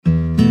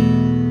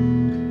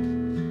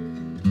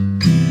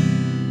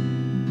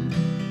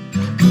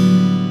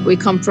We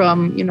come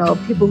from,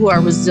 people who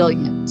are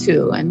resilient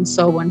too. And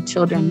so when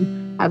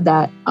children have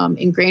that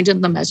ingrained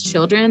in them as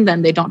children,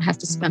 then they don't have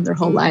to spend their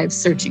whole lives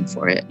searching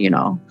for it.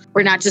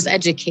 We're not just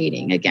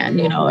educating again,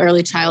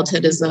 early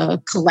childhood is a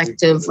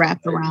collective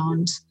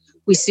wraparound.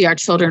 We see our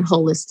children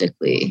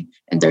holistically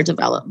in their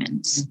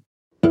development.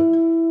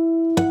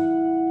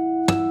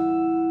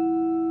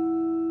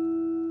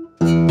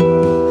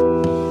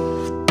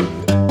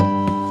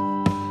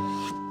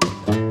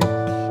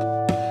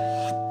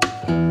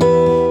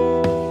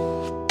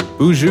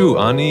 Bonjour,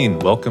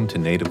 Anin. Welcome to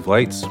Native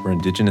Lights, where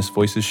Indigenous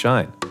voices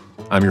shine.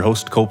 I'm your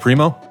host, Cole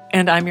Primo.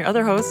 And I'm your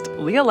other host,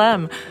 Leah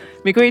Lem.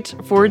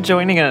 Miigwech for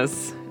joining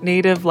us.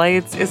 Native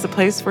Lights is a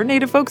place for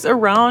Native folks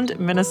around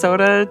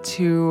Minnesota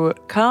to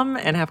come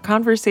and have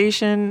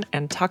conversation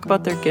and talk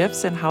about their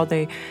gifts and how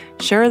they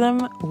share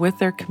them with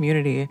their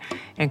community.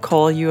 And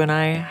Cole, you and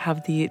I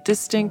have the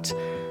distinct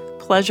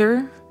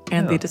pleasure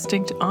and the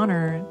distinct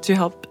honor to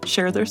help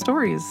share their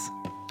stories.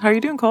 How are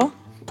you doing, Cole?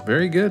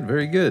 Very good,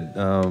 very good.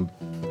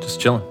 Just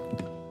chilling.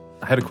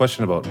 I had a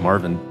question about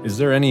Marvin. Is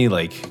there any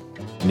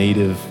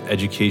Native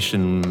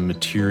education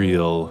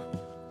material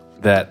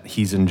that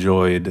he's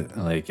enjoyed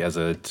as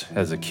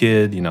a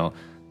kid,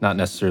 not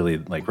necessarily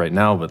right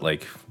now, but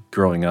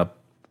growing up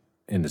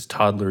in his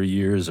toddler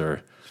years,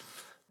 or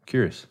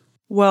curious?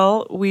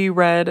 Well, we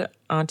read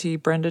Auntie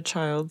Brenda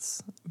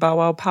Child's Bow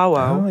Wow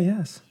Powwow. Oh,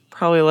 yes.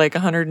 Probably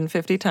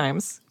 150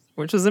 times,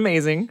 which was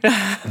amazing.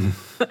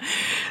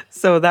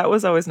 So that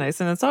was always nice.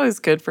 And it's always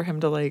good for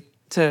him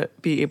to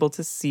be able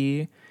to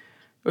see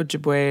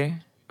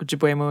Ojibwe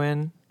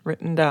Muin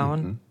written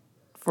down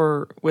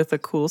with a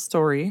cool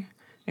story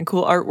and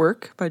cool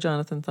artwork by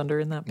Jonathan Thunder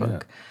in that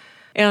book.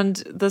 Yeah. And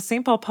the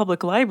St. Paul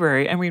Public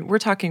Library, I mean, we're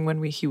talking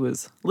when he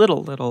was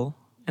little,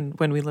 and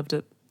when we lived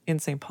in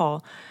St.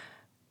 Paul,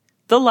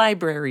 the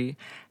library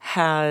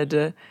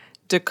had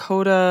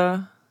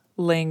Dakota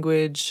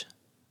language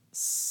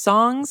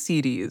song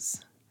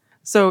CDs.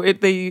 So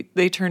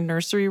they turned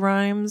nursery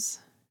rhymes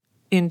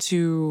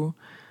into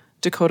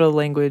Dakota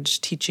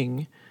language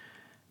teaching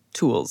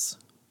tools.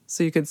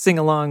 So you could sing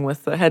along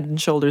with the head and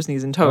shoulders,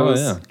 knees and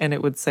toes, and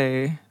it would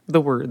say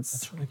the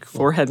words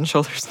for head and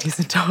shoulders, knees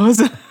and toes,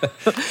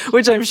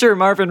 which I'm sure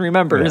Marvin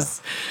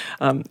remembers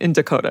in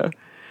Dakota.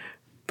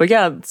 But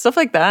yeah, stuff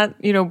like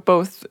that,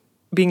 both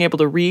being able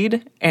to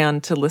read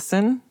and to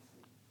listen.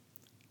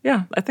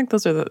 Yeah, I think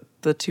those are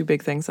the two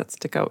big things that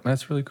stick out.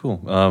 That's really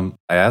cool.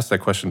 I asked that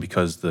question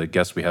because the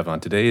guest we have on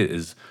today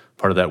is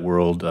part of that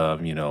world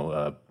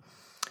of,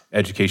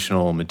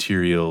 educational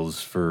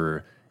materials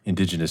for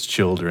Indigenous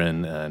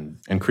children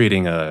and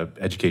creating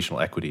educational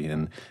equity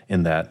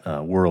in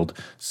that world.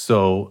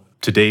 So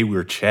today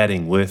we're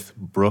chatting with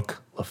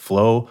Brooke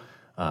LaFlow.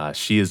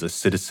 She is a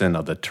citizen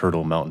of the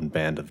Turtle Mountain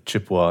Band of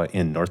Chippewa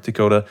in North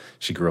Dakota.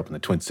 She grew up in the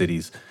Twin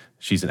Cities.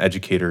 She's an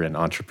educator and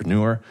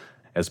entrepreneur.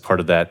 As part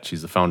of that,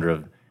 she's the founder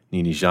of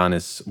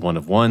Ninijanis One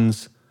of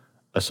Ones,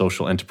 a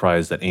social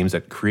enterprise that aims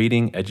at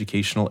creating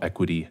educational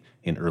equity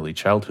in early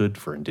childhood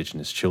for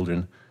Indigenous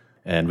children.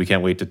 And we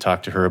can't wait to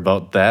talk to her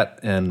about that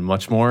and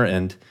much more.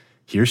 And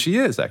here she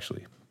is,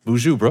 actually.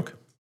 Bonjour, Brooke.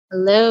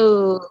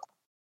 Hello.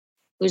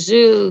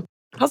 Bonjour.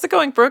 How's it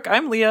going, Brooke?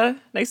 I'm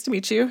Leah. Nice to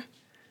meet you.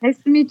 Nice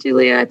to meet you,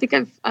 Leah. I think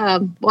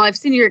I've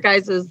seen your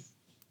guys'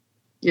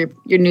 your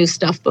new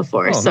stuff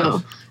before, Nice.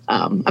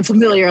 I'm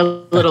familiar a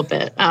little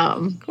bit.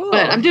 Cool.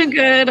 But I'm doing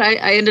good.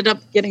 I ended up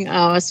getting,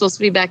 I was supposed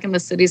to be back in the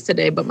cities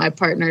today, but my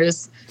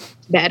partner's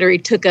battery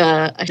took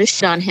a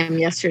shit on him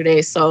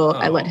yesterday, so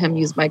I let him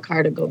use my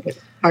car to go get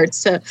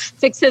parts to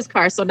fix his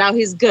car. So now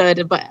he's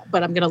good, but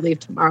I'm going to leave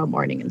tomorrow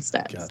morning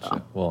instead. Gotcha.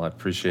 So. Well, I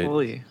appreciate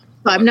it.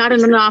 But I'm not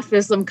in an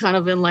office. I'm kind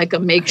of in a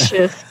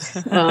makeshift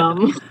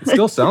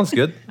Still sounds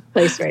good.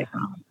 place right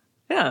now.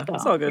 Yeah,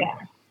 it's all good. Yeah.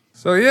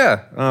 So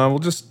we'll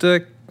just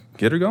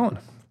get her going.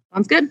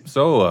 Sounds good.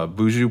 So,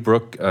 Bonjour,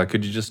 Brooke,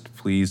 could you just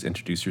please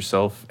introduce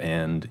yourself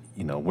and,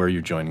 where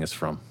you're joining us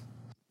from?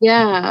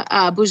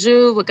 Yeah,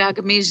 Bonjour,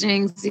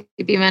 Wagagamijing,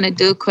 Zibimana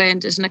Dukwe,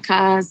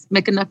 Dijnakas,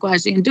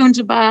 Mekanakwaji, and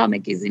Dunjaba,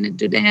 Mekizina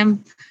Dudam.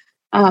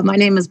 My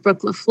name is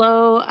Brooke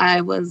LaFlow. I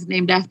was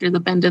named after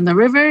the bend in the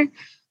river.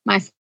 My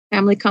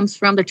family comes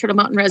from the Turtle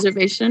Mountain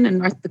Reservation in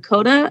North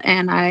Dakota,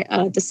 and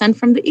I descend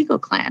from the Eagle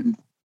Clan.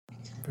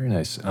 Very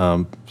nice.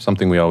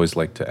 Something we always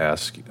like to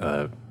ask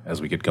as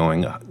we get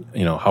going,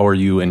 how are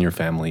you and your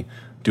family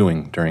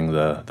doing during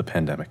the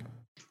pandemic?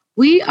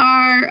 We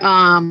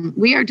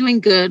are doing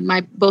good.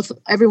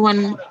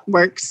 Everyone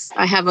works.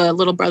 I have a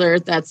little brother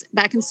that's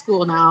back in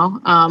school now.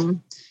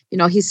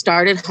 He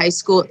started high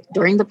school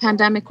during the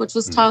pandemic, which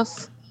was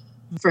tough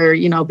for,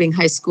 being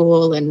high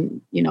school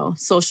and,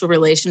 social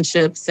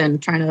relationships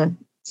and trying to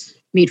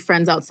meet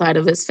friends outside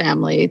of his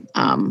family.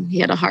 He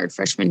had a hard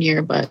freshman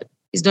year, but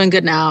he's doing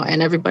good now.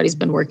 And everybody's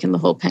been working the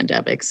whole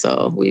pandemic.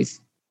 So we've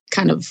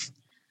kind of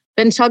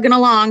been chugging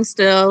along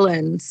still.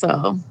 And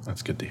so.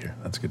 That's good to hear.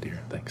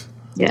 Thanks.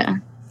 Yeah.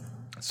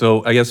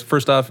 So I guess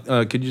first off,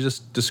 could you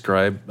just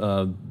describe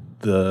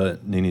the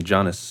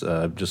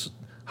Ninijanis, just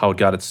how it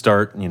got its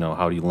start,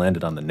 how you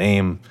landed on the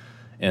name,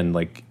 and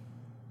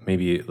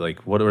maybe like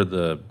what are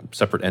the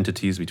separate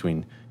entities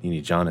between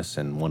Ninijanas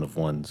and one of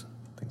ones,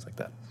 things like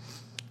that?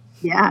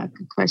 Yeah,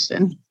 good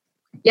question.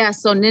 Yeah,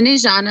 so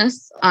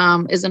Ninijanas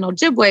is an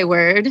Ojibwe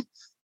word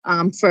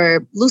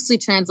for loosely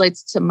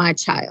translates to my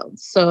child.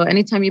 So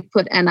anytime you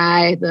put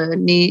Ni, the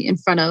ni in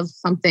front of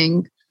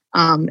something,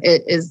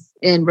 it is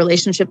in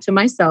relationship to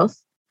myself.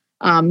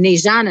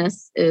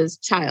 Nijanas is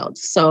child.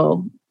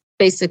 So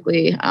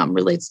basically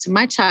relates to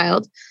my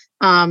child.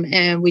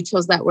 And we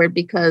chose that word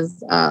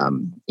because,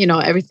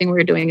 everything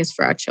we're doing is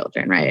for our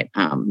children, right?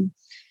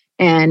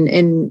 And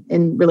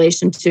in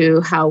relation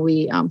to how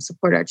we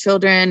support our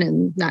children,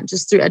 and not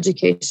just through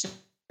education,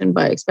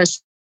 but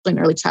especially in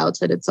early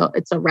childhood, it's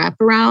a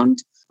wraparound.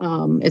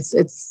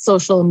 It's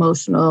social,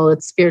 emotional,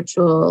 it's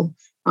spiritual,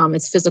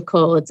 it's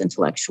physical, it's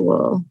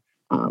intellectual.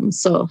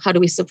 So how do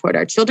we support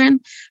our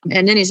children?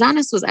 And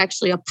Ninijanas was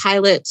actually a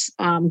pilot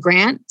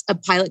grant, a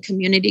pilot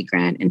community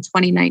grant in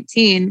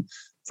 2019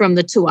 from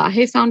the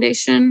Tuahe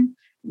Foundation.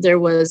 There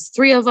was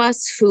 3 of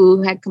us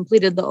who had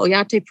completed the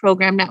Oyate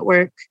program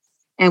network,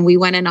 and we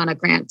went in on a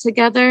grant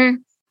together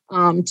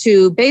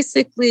to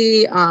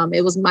basically,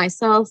 it was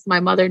myself, my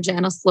mother,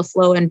 Janice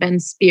LaFleur, and Ben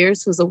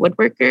Spears, who's a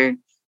woodworker.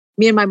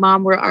 Me and my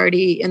mom were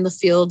already in the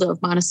field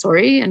of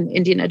Montessori and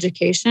Indian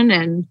education,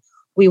 and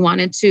we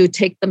wanted to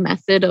take the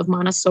method of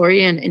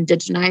Montessori and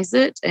indigenize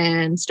it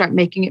and start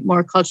making it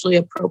more culturally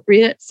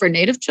appropriate for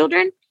Native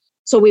children.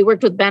 So we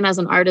worked with Ben as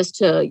an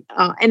artist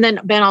and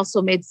then Ben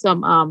also made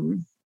some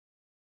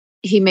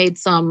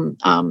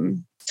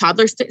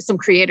toddler sticks, some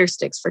creator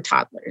sticks for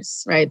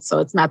toddlers, right? So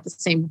it's not the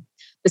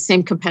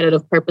same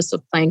competitive purpose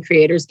of playing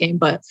creators game,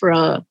 but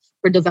for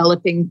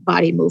developing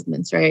body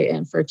movements, right?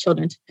 And for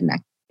children to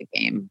connect with the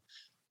game.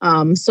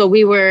 So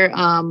we were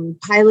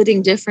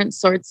piloting different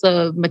sorts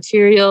of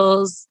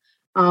materials,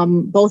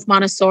 both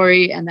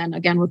Montessori and then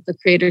again with the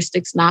creator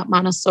sticks, not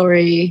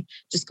Montessori,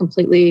 just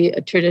completely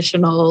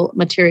traditional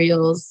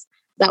materials.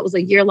 That was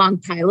a year-long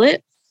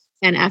pilot.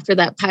 And after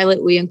that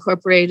pilot, we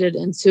incorporated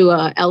into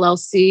a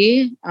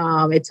LLC.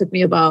 It took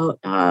me about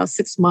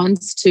 6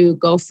 months to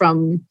go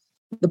from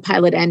the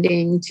pilot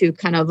ending to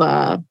kind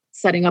of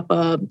setting up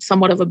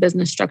somewhat of a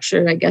business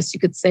structure, I guess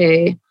you could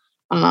say.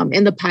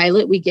 In the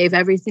pilot, we gave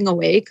everything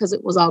away because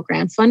it was all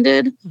grant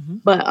funded. Mm-hmm.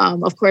 But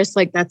of course,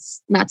 like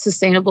that's not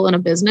sustainable in a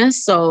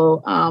business.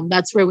 So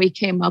that's where we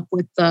came up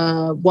with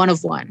the one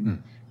of one. Mm.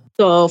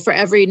 So for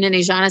every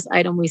Ninijanas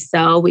item we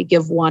sell, we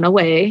give one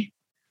away.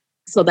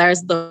 So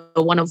there's the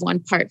one of one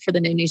part for the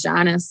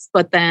Ninijanas.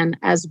 But then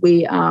as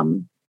we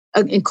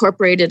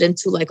incorporated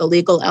into like a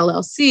legal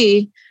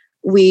LLC,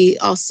 we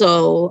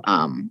also,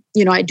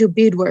 I do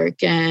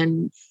beadwork,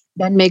 and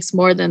Ben makes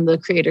more than the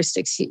creator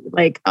sticks.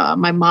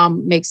 My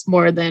mom makes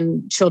more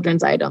than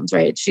children's items,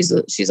 right?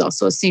 She's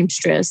also a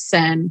seamstress,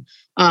 and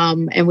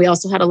we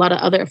also had a lot of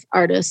other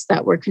artists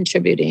that were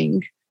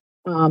contributing.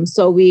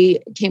 So we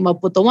came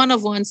up with the one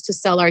of ones to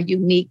sell our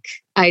unique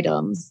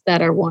items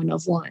that are one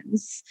of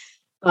ones.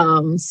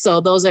 So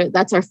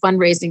that's our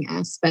fundraising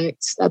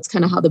aspect. That's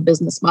kind of how the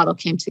business model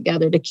came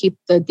together to keep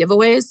the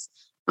giveaways.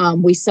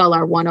 We sell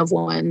our one of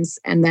ones,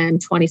 and then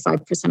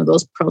 25% of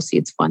those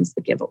proceeds funds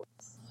the giveaways.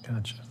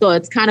 Gotcha. So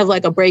it's kind of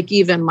like a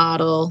break-even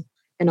model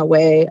in a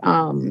way.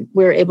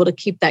 We're able to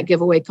keep that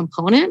giveaway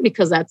component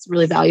because that's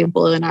really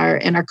valuable in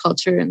our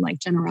culture, and like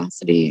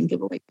generosity and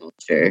giveaway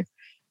culture.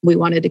 We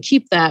wanted to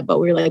keep that, but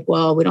we were like,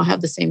 well, we don't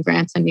have the same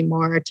grants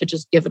anymore to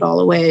just give it all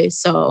away.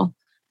 So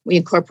we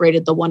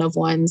incorporated the one of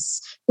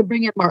ones to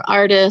bring in more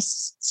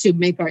artists, to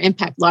make our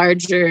impact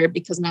larger,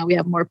 because now we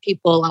have more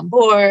people on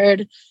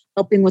board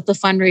helping with the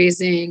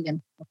fundraising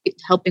and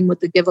helping with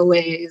the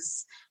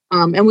giveaways.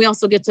 And we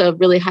also get to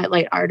really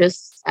highlight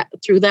artists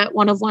through that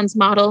one of ones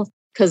model,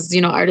 because,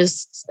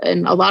 artists,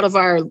 and a lot of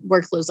our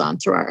work lives on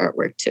through our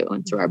artwork too,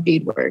 and through our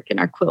beadwork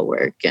and our quilt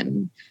work.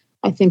 And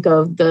I think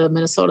of the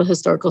Minnesota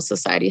Historical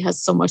Society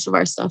has so much of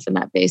our stuff in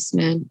that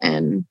basement.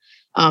 And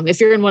if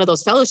you're in one of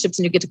those fellowships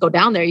and you get to go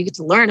down there, you get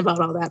to learn about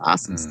all that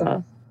awesome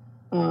stuff.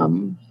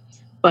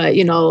 But,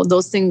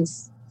 those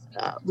things,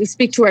 we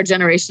speak to our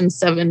generation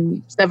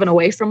seven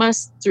away from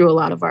us through a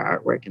lot of our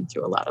artwork and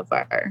through a lot of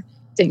our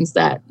things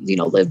that,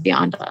 live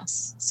beyond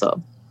us.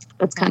 So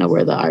that's kind of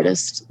where the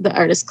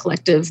artist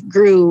collective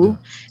grew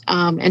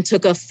and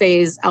took a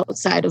phase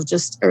outside of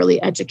just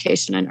early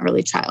education and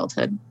early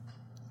childhood.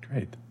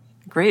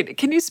 Great.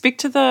 Can you speak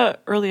to the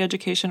early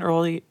education,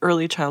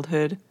 early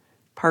childhood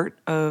part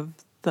of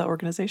the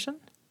organization?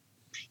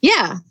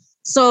 Yeah.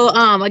 So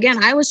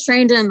again, I was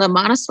trained in the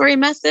Montessori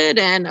method,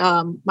 and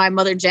my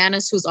mother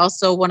Janice, who's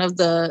also one of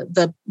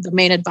the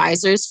main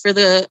advisors for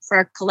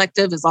our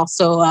collective, is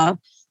also a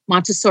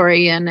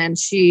Montessorian, and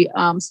she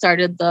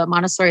started the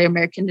Montessori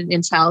American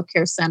Indian Child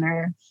Care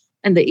Center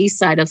in the east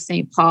side of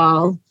St.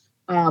 Paul.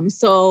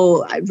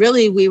 So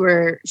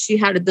she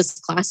had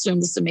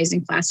this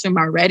amazing classroom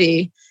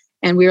already.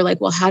 And we were like,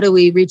 well, how do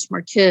we reach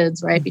more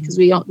kids, right? Because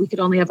we could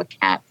only have a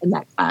cap in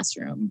that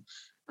classroom.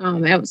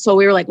 And so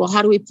we were like, well,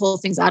 how do we pull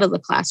things out of the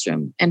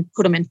classroom and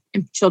put them in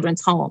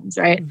children's homes,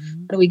 right?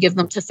 Mm-hmm. How do we give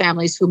them to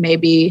families who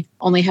maybe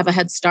only have a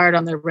Head Start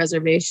on their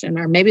reservation,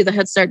 or maybe the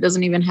Head Start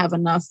doesn't even have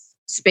enough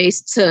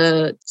space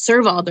to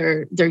serve all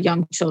their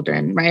young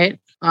children, right?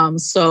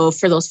 So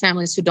for those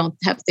families who don't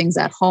have things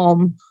at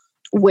home,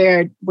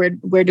 where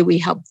do we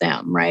help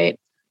them, right?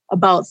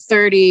 About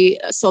 30,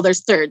 so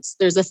there's thirds.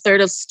 There's a third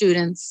of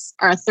students,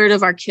 or a third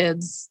of our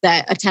kids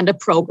that attend a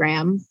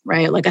program,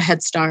 right? Like a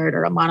Head Start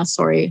or a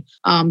Montessori.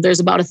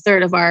 There's about a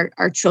third of our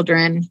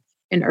children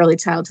in early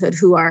childhood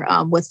who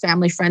are with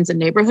family, friends, and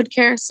neighborhood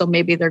care. So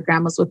maybe their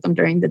grandma's with them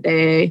during the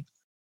day.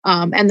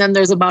 And then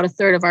there's about a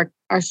third of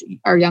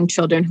our young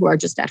children who are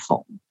just at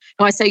home.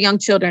 When I say young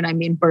children, I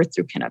mean birth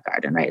through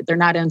kindergarten, right? They're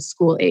not in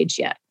school age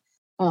yet.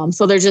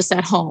 So they're just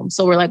at home.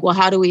 So we're like, well,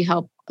 how do we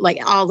help like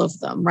all of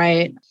them,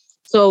 right?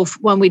 So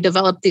when we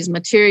develop these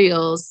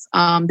materials,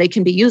 they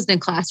can be used in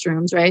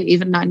classrooms, right?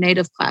 Even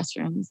non-native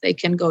classrooms, they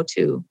can go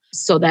to,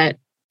 so that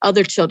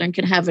other children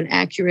can have an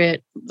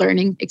accurate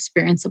learning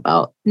experience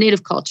about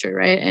Native culture,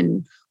 right?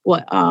 And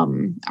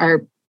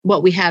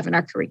what we have in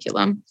our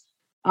curriculum.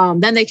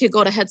 Then they could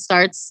go to Head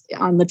Starts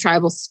on the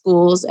tribal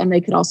schools, and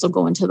they could also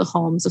go into the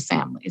homes of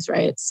families,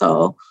 right?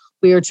 So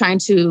we were trying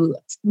to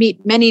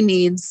meet many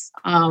needs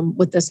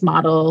with this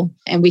model,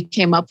 and we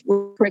came up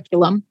with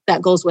curriculum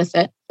that goes with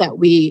it that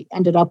we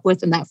ended up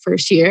with in that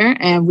first year,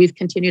 and we've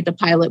continued to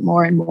pilot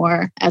more and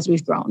more as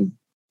we've grown.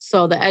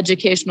 So the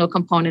educational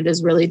component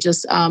is really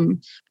just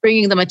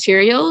bringing the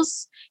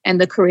materials and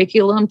the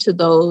curriculum to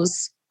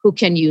those who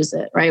can use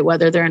it, right?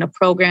 Whether they're in a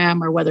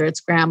program or whether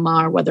it's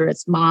grandma or whether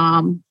it's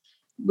mom.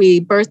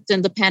 We birthed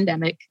in the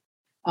pandemic.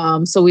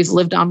 So we've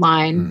lived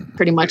online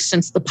pretty much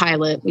since the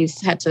pilot. We've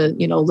had to,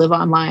 live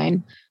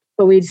online.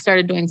 But we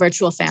started doing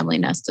virtual family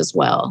nest as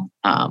well,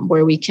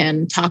 where we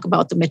can talk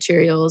about the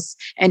materials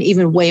and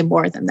even way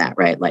more than that,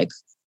 right? Like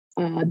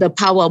the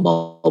Powwow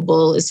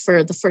Mobile is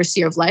for the first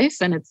year of life,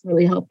 and it's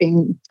really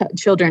helping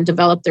children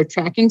develop their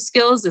tracking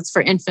skills. It's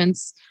for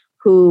infants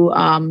who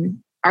are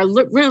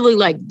really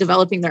like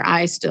developing their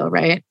eyes still,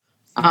 right?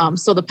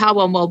 So the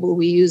Powwow Mobile,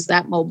 we use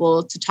that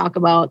mobile to talk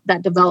about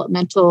that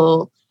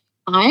developmental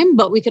time,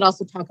 but we could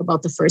also talk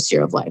about the first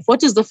year of life. What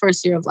does the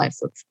first year of life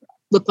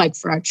look like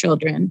for our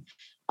children?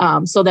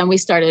 So then we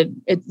started,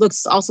 it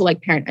looks also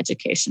like parent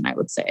education, I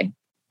would say,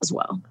 as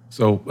well.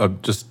 So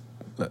just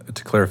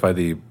to clarify,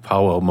 the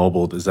Powwow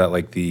Mobile, is that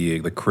like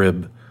the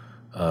crib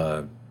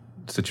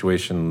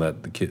situation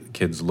that the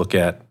kids look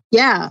at?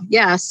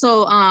 Yeah.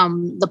 So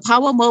the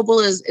Powwow Mobile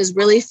is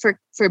really for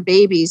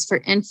babies, for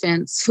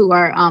infants who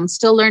are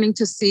still learning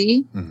to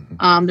see.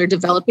 Mm-hmm. They're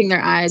developing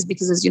their eyes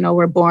because, as you know,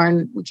 we're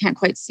born, we can't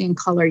quite see in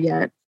color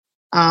yet.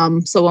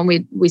 So when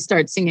we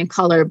start seeing in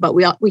color, but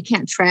we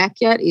can't track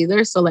yet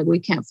either. So like we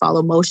can't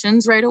follow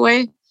motions right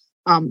away.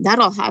 That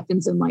all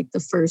happens in like the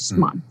first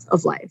month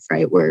of life,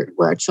 right? Where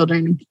our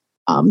children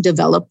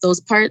develop those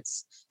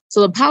parts.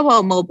 So the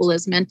Powwow Mobile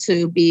is meant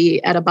to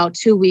be at about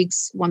 2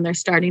 weeks when they're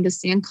starting to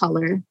see in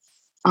color,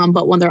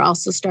 but when they're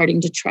also starting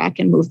to track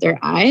and move their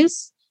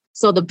eyes.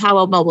 So the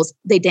Powwow Mobiles,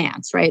 they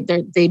dance, right?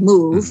 They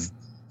move.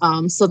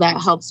 So that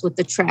helps with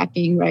the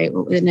tracking, right?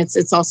 And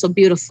it's also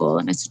beautiful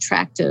and it's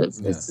attractive.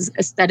 Yeah. It's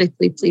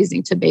aesthetically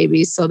pleasing to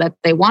babies so that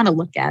they want to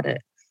look at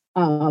it.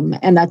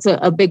 And that's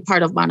a big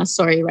part of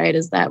Montessori, right?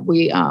 Is that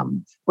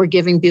we're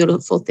giving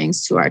beautiful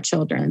things to our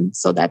children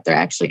so that they're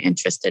actually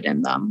interested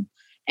in them.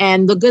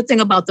 And the good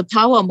thing about the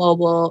Powwow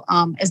Mobile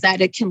is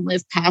that it can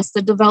live past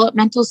the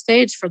developmental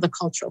stage for the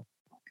cultural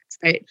components,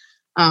 right?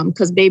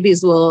 Because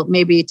babies will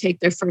maybe take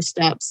their first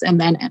steps and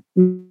then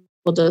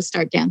able to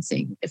start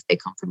dancing if they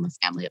come from a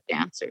family of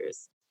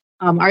dancers.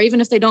 Or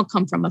even if they don't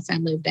come from a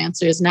family of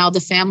dancers. Now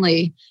the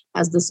family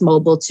has this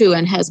mobile too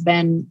and has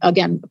been,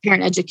 again,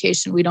 parent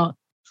education. We don't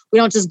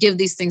just give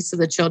these things to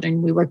the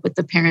children. We work with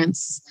the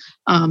parents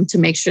to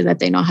make sure that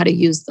they know how to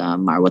use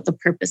them or what the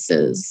purpose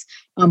is.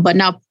 But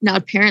now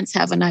parents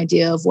have an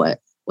idea of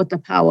what the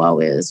powwow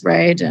is,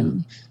 right?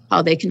 And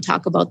how they can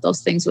talk about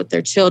those things with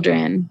their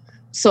children.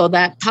 So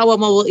that Powwow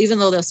Mobile, even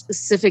though the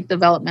specific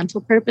developmental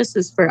purpose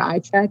is for eye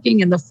tracking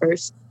in the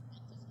first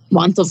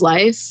month of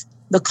life,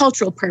 the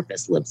cultural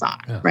purpose lives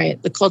on,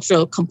 right? The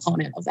cultural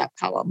component of that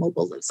Powwow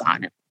Mobile lives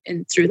on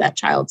and through that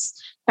child's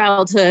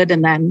childhood.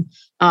 And then,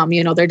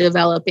 they're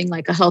developing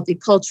like a healthy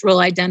cultural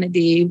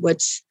identity,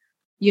 which,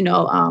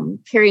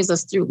 carries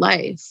us through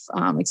life,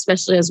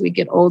 especially as we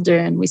get older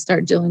and we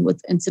start dealing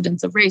with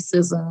incidents of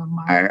racism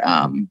or,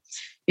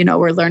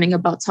 we're learning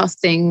about tough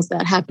things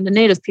that happen to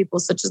Native people,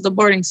 such as the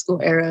boarding school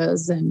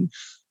eras, and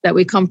that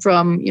we come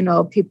from,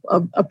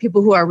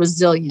 people who are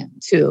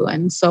resilient too.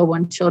 And so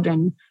when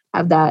children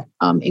have that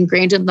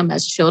ingrained in them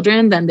as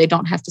children, then they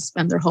don't have to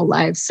spend their whole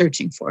lives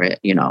searching for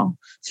it,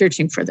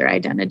 searching for their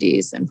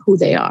identities and who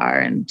they are.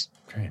 And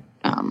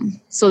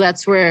so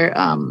that's where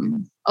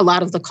a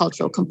lot of the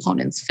cultural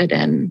components fit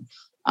in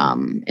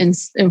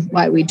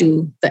why we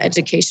do the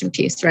education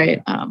piece,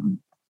 right?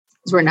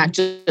 We're not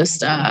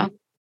just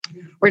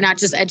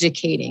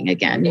educating.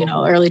 Again,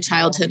 early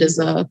childhood is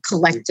a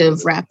collective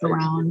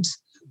wraparound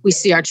we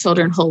see our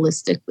children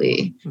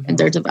holistically in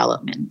their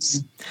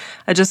development.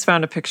 I just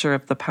found a picture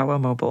of the Power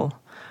Mobile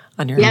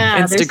on your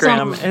Yeah,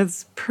 Instagram.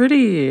 It's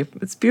pretty.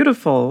 It's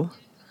beautiful.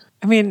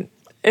 I mean,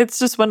 it's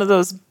just one of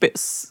those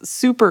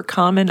super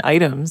common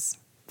items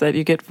that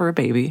you get for a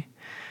baby.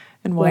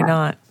 And why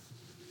not?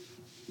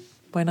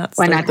 Why not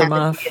start them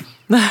off?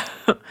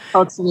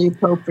 Culturally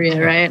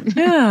appropriate, right?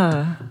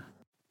 Yeah.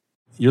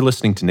 You're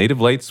listening to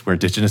Native Lights, where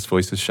Indigenous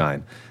voices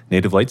shine.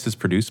 Native Lights is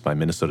produced by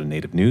Minnesota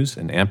Native News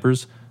and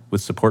Ampers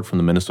with support from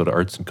the Minnesota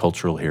Arts and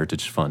Cultural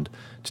Heritage Fund.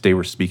 Today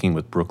we're speaking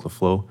with Brooke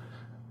LaFleur,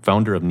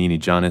 founder of Nini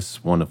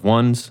Janis One of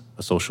Ones,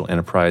 a social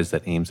enterprise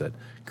that aims at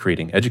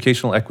creating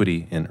educational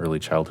equity in early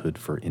childhood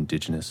for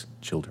Indigenous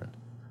children.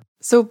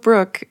 So,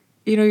 Brooke,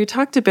 you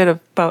talked a bit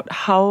about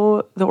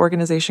how the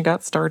organization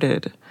got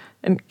started.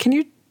 And can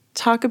you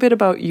talk a bit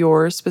about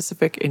your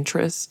specific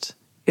interest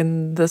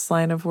in this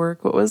line of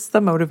work? What was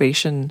the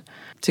motivation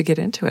to get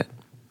into it?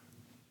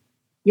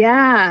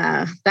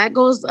 Yeah, that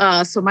goes,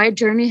 so my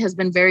journey has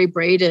been very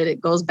braided. It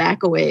goes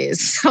back a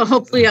ways. So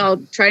hopefully I'll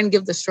try and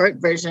give the short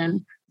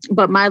version.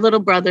 But my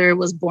little brother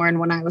was born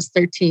when I was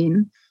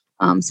 13.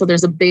 So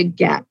there's a big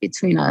gap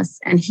between us.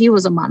 And he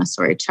was a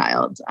Montessori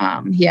child.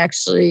 He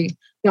actually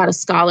got a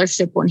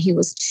scholarship when he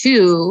was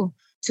 2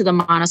 to the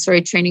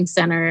Montessori Training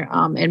Center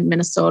in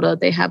Minnesota.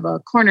 They have a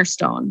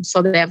cornerstone.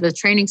 So they have the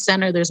training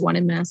center. There's one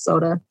in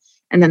Minnesota.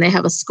 And then they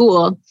have a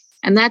school.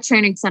 And that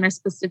training center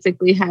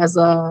specifically has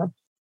an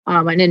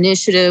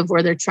initiative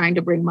where they're trying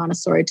to bring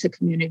Montessori to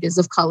communities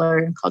of color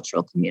and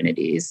cultural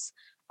communities.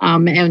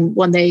 And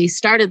when they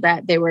started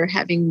that, they were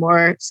having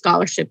more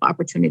scholarship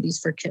opportunities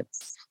for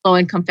kids,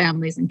 low-income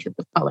families and kids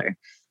of color.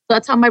 So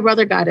that's how my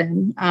brother got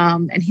in.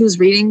 And he was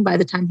reading by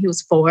the time he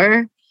was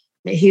 4.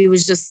 He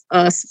was just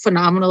a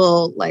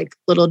phenomenal,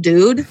 little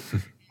dude.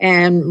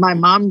 And my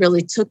mom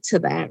really took to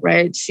that,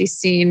 right? She's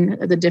seen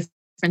the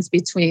difference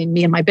between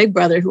me and my big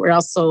brother, who were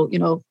also,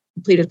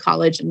 completed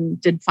college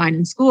and did fine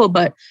in school,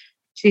 but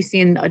she's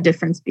seen a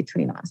difference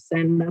between us.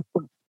 And that's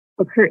what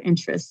took her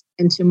interest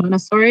into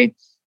Montessori.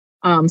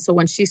 So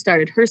when she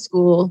started her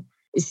school,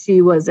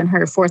 she was in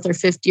her 4th or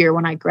 5th year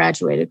when I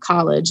graduated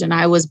college. And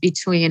I was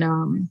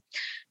between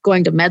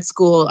going to med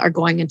school or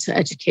going into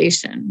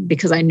education,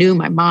 because I knew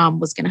my mom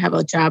was going to have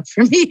a job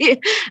for me,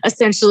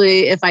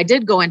 essentially, if I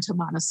did go into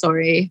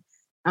Montessori.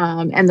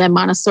 And then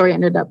Montessori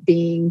ended up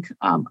being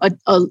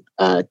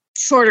a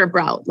shorter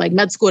route. Like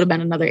med school would have been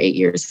another 8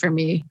 years for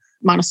me.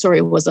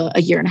 Montessori was a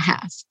year and a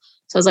half.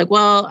 So I was like,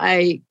 well,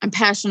 I'm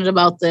passionate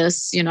about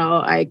this.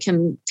 I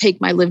can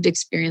take my lived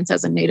experience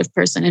as a Native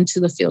person into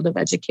the field of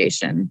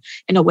education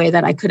in a way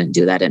that I couldn't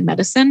do that in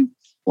medicine.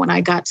 When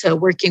I got to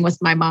working with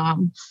my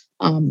mom,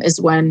 is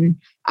when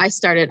I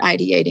started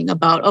ideating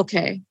about,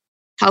 okay,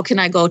 how can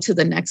I go to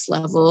the next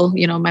level?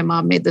 My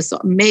mom made this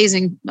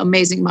amazing,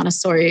 amazing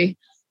Montessori,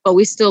 but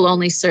we still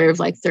only serve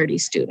 30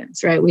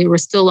 students, right? We were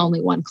still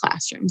only one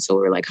classroom. So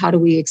we were like, how do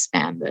we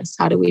expand this?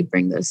 How do we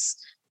bring this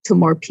to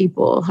more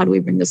people? How do we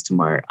bring this to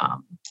more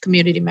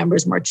community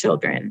members, more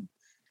children?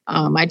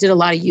 I did a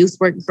lot of youth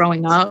work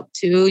growing up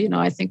too.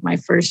 I think my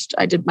first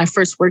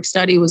work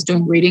study was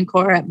doing reading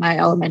corps at my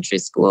elementary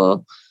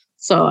school.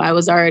 So I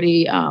was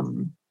already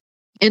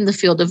in the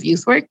field of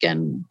youth work,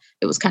 and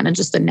it was kind of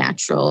just a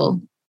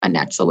natural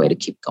way to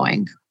keep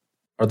going.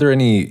 Are there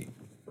any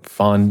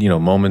fond,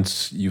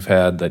 moments you've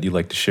had that you'd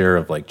like to share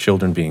of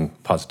children being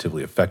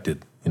positively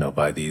affected,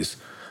 by these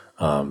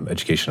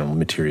educational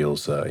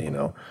materials,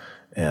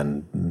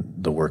 and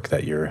the work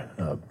that your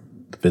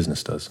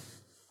business does?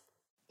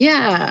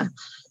 Yeah.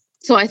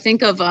 So I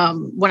think of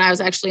when I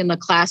was actually in the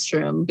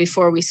classroom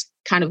before we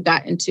kind of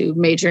got into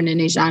major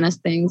Nini Janis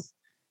things.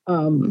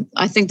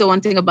 I think the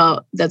one thing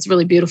that's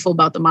really beautiful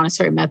about the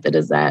Montessori method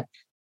is that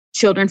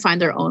children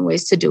find their own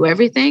ways to do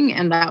everything.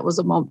 And that was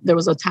there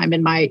was a time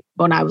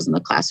when I was in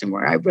the classroom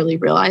where I really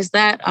realized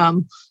that.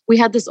 We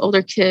had this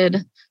older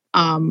kid,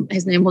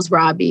 his name was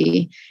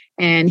Robbie,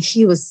 and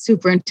he was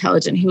super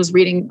intelligent. He was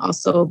reading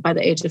also by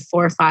the age of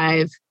 4 or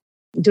 5,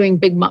 doing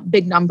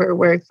big number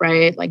work,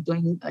 right? Like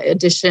doing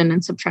addition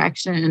and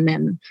subtraction.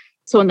 And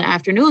so in the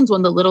afternoons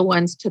when the little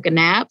ones took a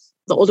nap,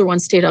 the older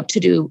ones stayed up to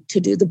do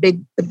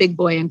the big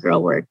boy and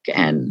girl work.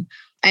 And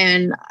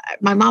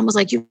my mom was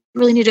like, you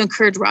really need to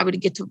encourage Robbie to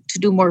get to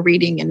do more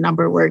reading and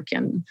number work.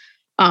 And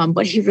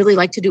but he really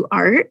liked to do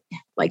art.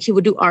 Like he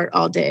would do art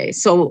all day.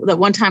 So that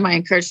one time I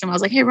encouraged him, I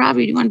was like, hey,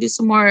 Robbie, do you want to do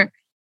some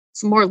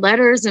more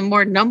letters and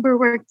more number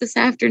work this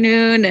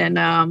afternoon?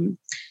 And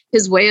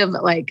his way of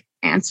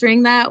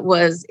answering that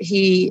was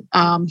he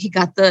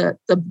got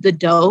the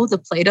dough, the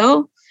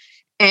Play-Doh,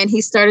 and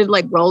he started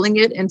rolling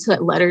it into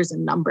letters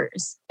and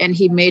numbers, and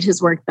he made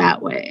his work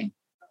that way.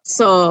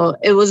 So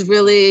it was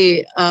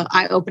really an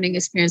eye-opening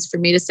experience for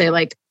me to say,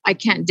 I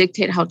can't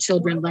dictate how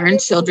children learn.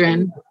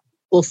 Children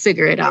will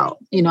figure it out.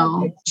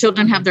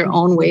 Children have their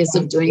own ways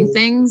of doing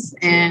things.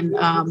 And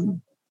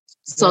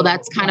so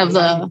that's kind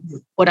of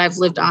what I've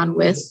lived on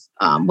with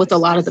a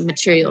lot of the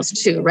materials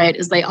too, right?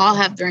 Is they all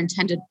have their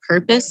intended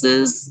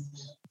purposes,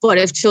 But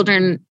if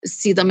children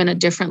see them in a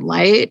different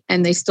light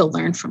and they still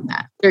learn from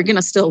that, they're going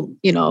to still,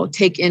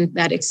 take in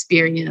that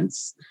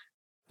experience.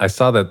 I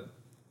saw that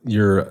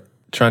you're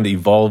trying to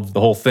evolve the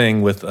whole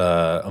thing with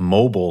a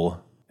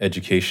mobile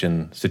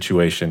education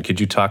situation. Could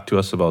you talk to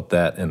us about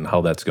that and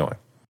how that's going?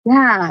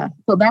 Yeah.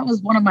 So that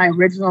was one of my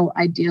original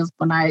ideas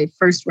when I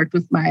first worked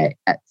with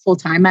full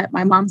time at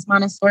my mom's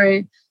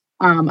Montessori.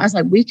 I was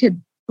like, we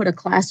could put a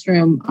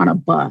classroom on a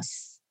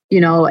bus,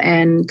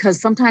 and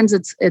because sometimes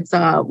it's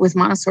with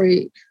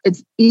Montessori,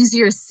 it's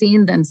easier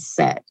seen than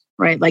said,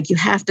 right? Like you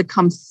have to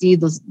come see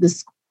this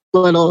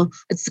little,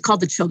 it's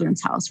called the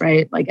children's house,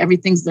 right? Like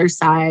everything's their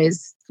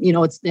size,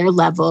 it's their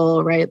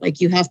level, right? Like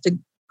you have to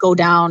go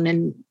down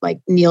and like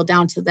kneel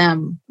down to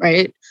them,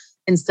 right?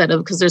 Instead of,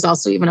 because there's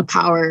also even a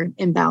power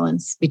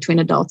imbalance between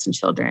adults and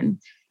children.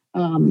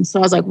 So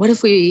I was like, what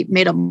if we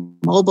made a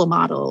mobile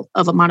model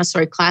of a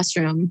Montessori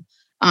classroom?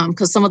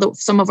 Because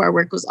some of our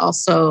work was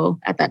also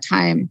at that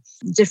time,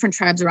 different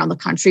tribes around the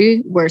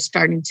country were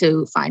starting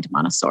to find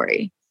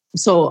Montessori.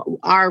 So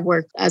our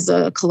work as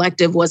a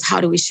collective was, how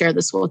do we share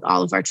this with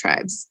all of our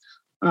tribes?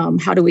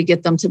 How do we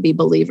get them to be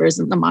believers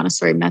in the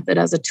Montessori method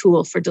as a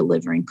tool for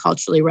delivering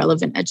culturally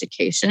relevant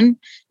education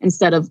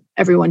instead of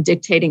everyone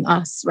dictating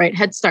us, right?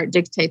 Head Start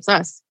dictates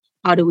us.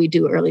 How do we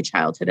do early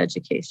childhood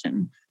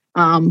education?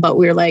 But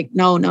we're like,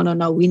 no,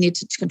 we need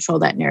to control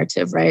that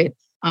narrative, right?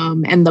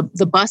 And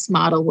the bus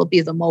model will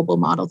be the mobile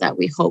model that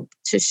we hope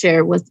to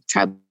share with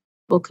tribal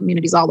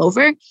communities all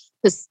over,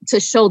 to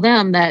show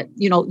them that,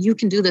 you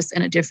can do this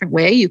in a different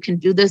way. You can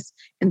do this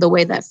in the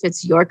way that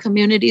fits your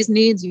community's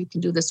needs. You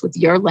can do this with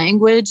your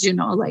language,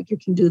 like you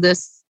can do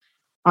this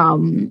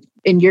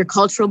in your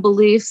cultural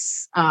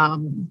beliefs.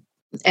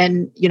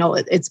 And,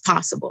 it's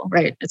possible,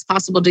 right? It's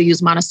possible to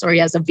use Montessori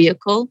as a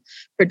vehicle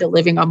for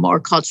delivering a more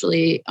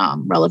culturally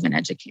relevant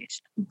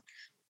education.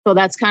 So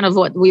that's kind of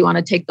what we want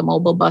to take the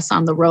mobile bus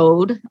on the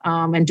road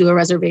and do a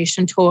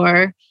reservation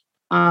tour.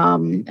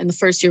 And the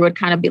first year would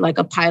kind of be like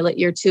a pilot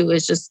year. 2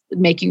 is just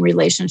making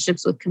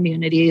relationships with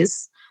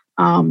communities.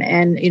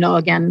 And,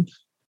 again,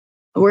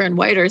 we're in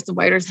White Earth.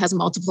 White Earth has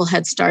multiple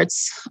Head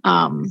Starts.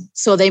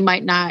 So they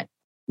might not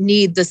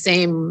need the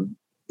same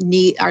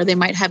need, or they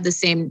might have the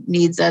same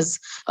needs as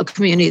a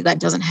community that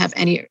doesn't have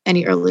any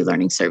early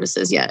learning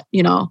services yet,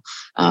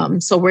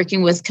 So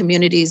working with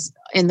communities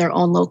in their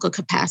own local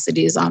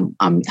capacities on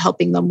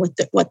helping them with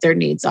what their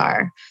needs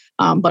are.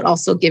 But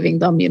also giving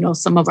them,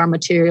 some of our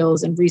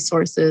materials and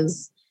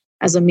resources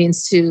as a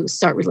means to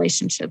start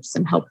relationships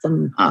and help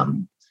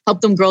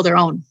them grow their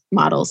own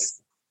models.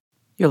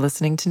 You're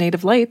listening to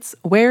Native Lights,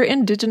 where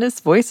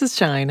Indigenous voices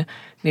shine.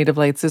 Native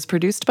Lights is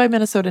produced by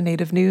Minnesota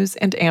Native News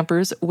and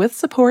Ampers with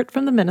support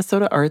from the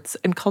Minnesota Arts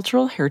and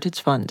Cultural Heritage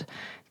Fund.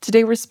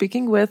 Today we're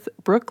speaking with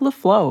Brooke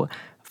LaFleur,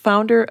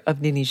 founder of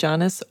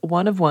Ninijanis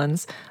One of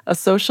Ones, a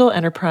social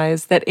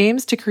enterprise that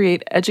aims to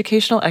create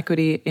educational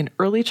equity in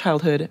early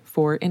childhood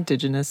for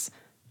Indigenous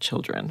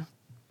children.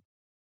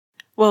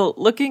 Well,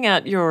 looking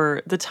at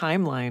the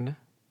timeline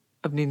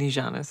of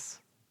Ninijanis,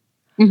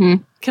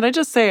 can I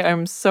just say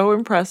I'm so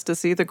impressed to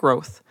see the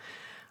growth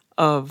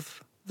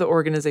of the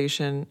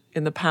organization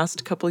in the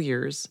past couple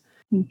years.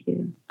 Thank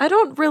you. I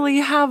don't really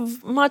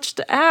have much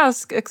to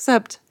ask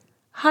except,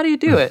 how do you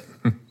do it?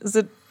 Is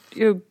it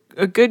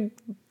a good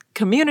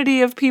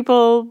community of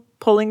people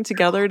pulling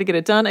together to get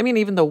it done? I mean,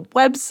 even the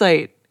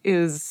website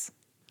is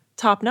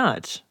top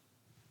notch.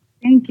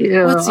 Thank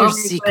you. What's your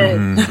secret?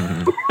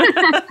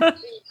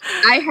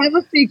 I have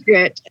a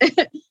secret,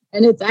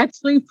 and it's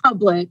actually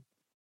public.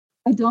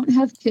 I don't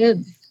have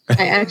kids.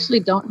 I actually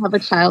don't have a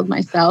child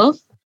myself.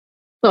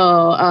 So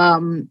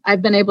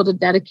I've been able to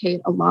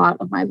dedicate a lot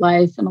of my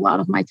life and a lot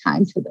of my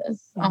time to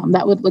this.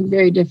 That would look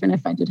very different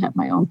if I did have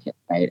my own kids,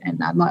 right?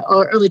 And I'm an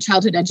early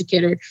childhood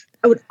educator.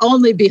 I would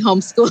only be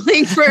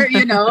homeschooling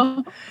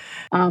for,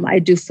 I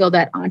do feel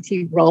that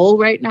auntie role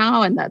right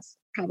now. And that's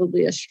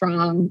probably a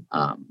strong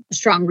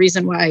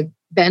reason why I've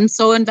been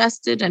so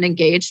invested and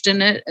engaged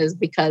in it, is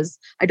because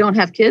I don't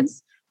have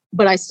kids,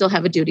 but I still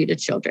have a duty to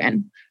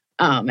children.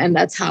 And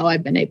that's how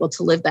I've been able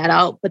to live that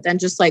out. But then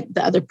just like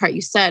the other part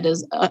you said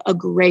is a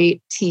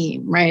great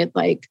team, right?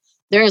 Like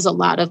there is a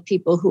lot of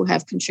people who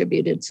have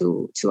contributed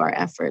to our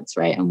efforts,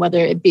 right? And whether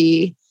it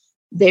be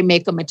they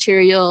make a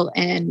material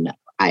and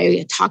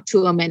I talk to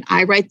them and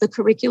I write the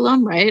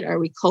curriculum, right? Or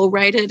we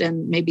co-write it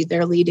and maybe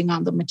they're leading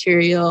on the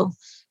material,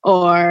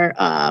 or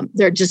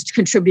they're just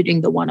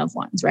contributing the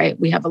one-of-ones, right?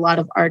 We have a lot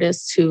of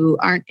artists who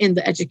aren't in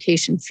the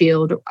education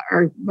field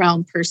or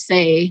realm per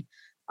se,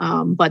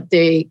 but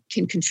they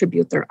can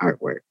contribute their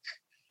artwork,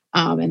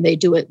 and they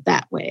do it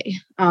that way.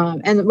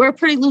 And we're a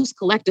pretty loose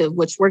collective,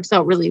 which works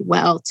out really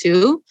well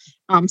too.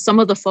 Some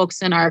of the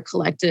folks in our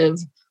collective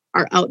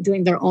are out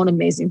doing their own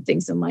amazing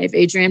things in life.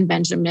 Adrienne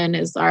Benjamin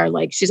is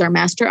she's our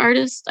master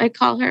artist, I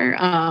call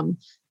her.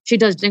 She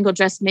does jingle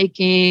dress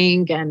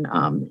making,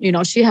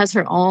 and she has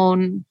her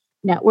own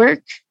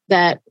network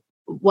that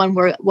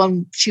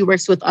when she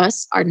works with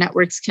us, our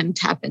networks can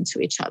tap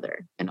into each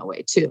other in a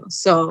way too.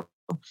 So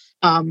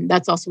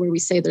that's also where we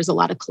say there's a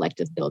lot of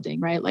collective building,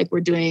 right? Like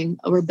we're building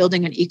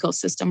an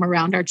ecosystem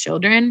around our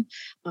children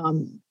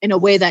in a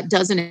way that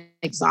doesn't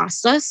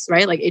exhaust us,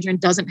 right? Like Adrian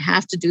doesn't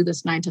have to do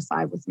this 9 to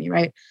 5 with me,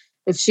 right?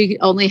 If she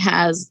only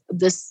has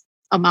this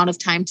amount of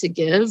time to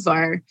give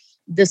or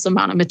this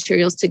amount of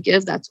materials to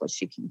give, that's what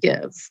she can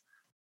give.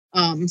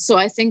 So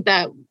I think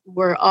that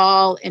we're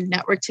all in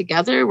network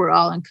together. We're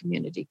all in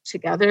community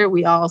together.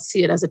 We all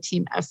see it as a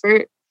team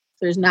effort.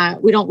 We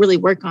don't really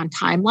work on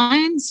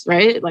timelines,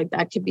 right? Like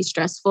that could be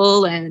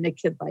stressful and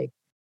it could like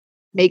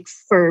make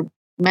for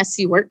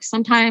messy work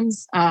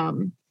sometimes.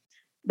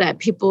 That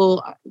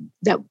people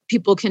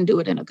can do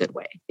it in a good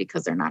way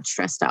because they're not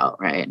stressed out,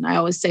 right? And I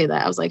always say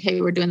that. I was like, hey,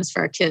 we're doing this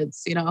for our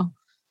kids,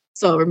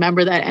 So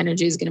remember that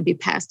energy is going to be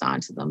passed on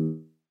to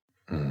them.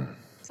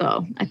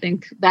 So I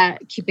think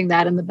that keeping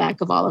that in the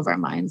back of all of our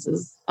minds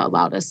has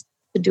allowed us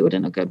to do it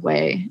in a good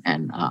way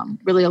and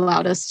really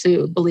allowed us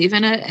to believe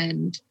in it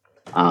and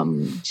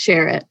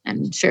share it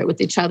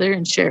with each other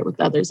and share it with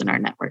others in our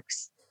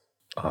networks.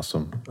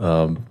 Awesome.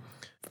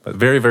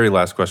 Very, very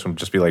last question would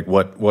just be like,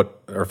 what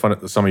are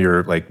some of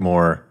your like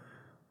more,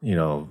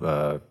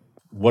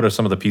 what are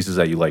some of the pieces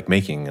that you like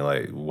making?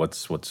 Like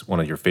what's one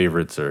of your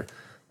favorites or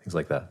things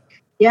like that?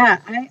 Yeah,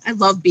 I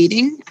love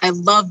beading. I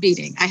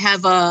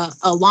have a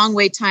long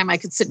wait time. I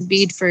could sit and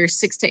bead for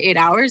 6 to 8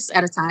 hours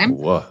at a time.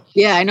 Whoa.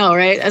 Yeah, I know,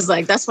 right? I was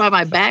like, that's why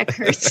my back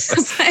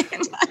hurts.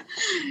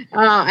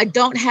 I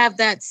don't have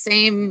that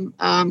same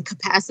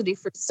capacity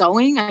for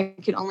sewing. I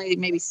can only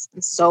maybe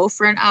sew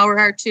for an hour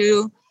or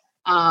two.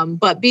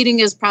 But beading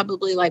is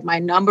probably like my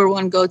number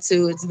one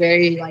go-to. It's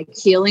very like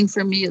healing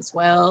for me as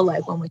well.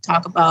 Like when we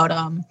talk about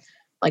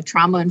like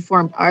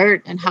trauma-informed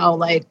art and how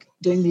like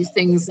doing these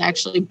things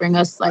actually bring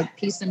us like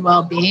peace and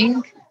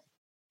well-being.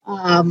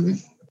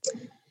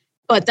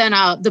 But then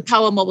the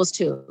Power Mobiles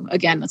too,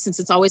 again, since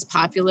it's always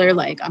popular,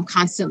 like I'm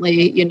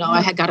constantly,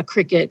 I had got a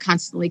Cricut,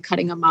 constantly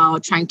cutting them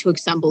out, trying to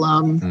assemble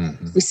them.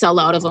 Mm-hmm. We sell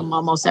out of them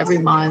almost every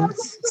month.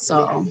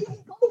 So,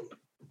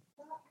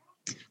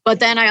 but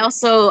then I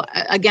also,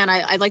 again,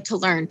 I like to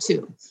learn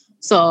too.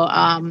 So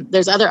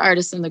there's other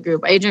artists in the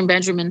group. Adrian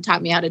Benjamin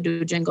taught me how to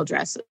do jingle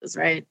dresses,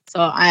 right?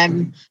 So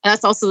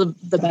that's also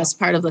the best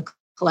part of the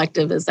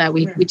collective is that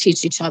we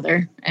teach each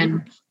other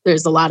and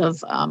there's a lot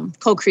of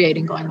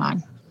co-creating going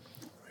on.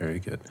 Very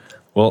good.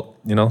 Well,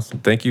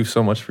 thank you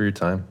so much for your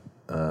time.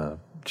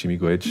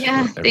 Miigwech.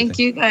 Yeah, thank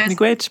you guys.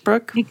 Miigwech,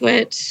 Brooke.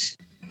 Miigwech.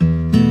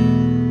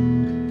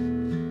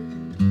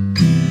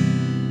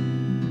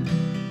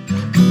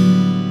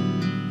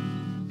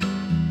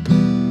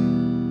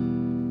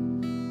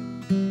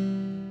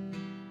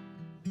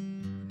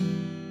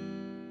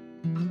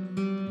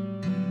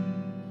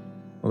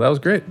 Well, that was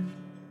great.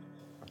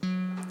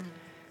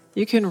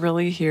 You can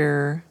really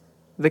hear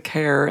the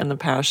care and the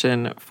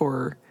passion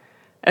for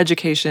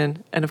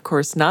education. And of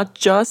course, not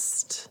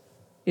just,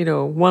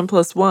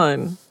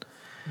 1+1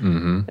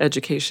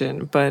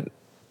 education, but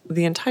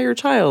the entire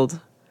child.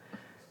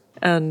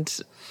 And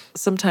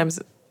sometimes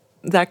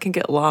that can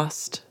get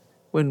lost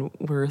when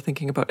we're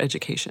thinking about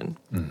education.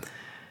 Mm.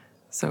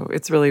 So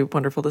it's really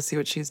wonderful to see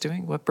what she's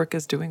doing, what Brooke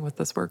is doing with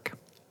this work.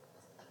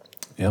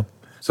 Yep.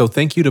 So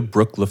thank you to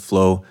Brooke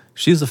LaFleur.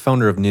 She is the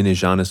founder of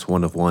Ninijanis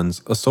One of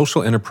Ones, a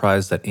social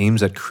enterprise that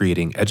aims at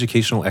creating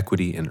educational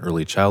equity in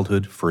early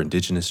childhood for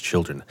Indigenous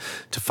children.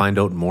 To find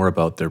out more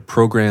about their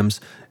programs,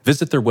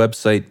 visit their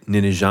website,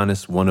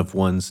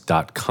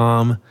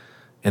 ninijanissOneOfOnes.com.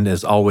 And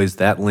as always,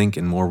 that link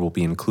and more will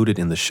be included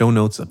in the show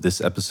notes of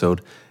this episode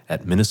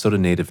at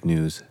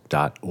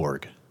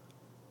minnesotanativenews.org.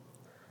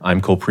 I'm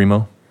Cole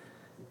Primo.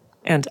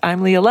 And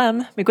I'm Leah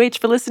Lem. Miigwech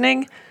for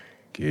listening.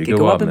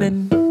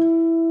 Gigawabamin.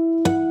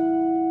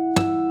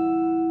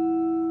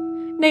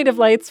 Native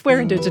Lights,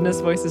 Where Indigenous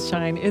Voices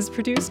Shine, is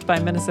produced by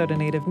Minnesota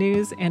Native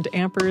News and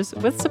Ampers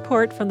with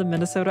support from the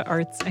Minnesota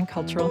Arts and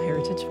Cultural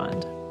Heritage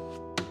Fund.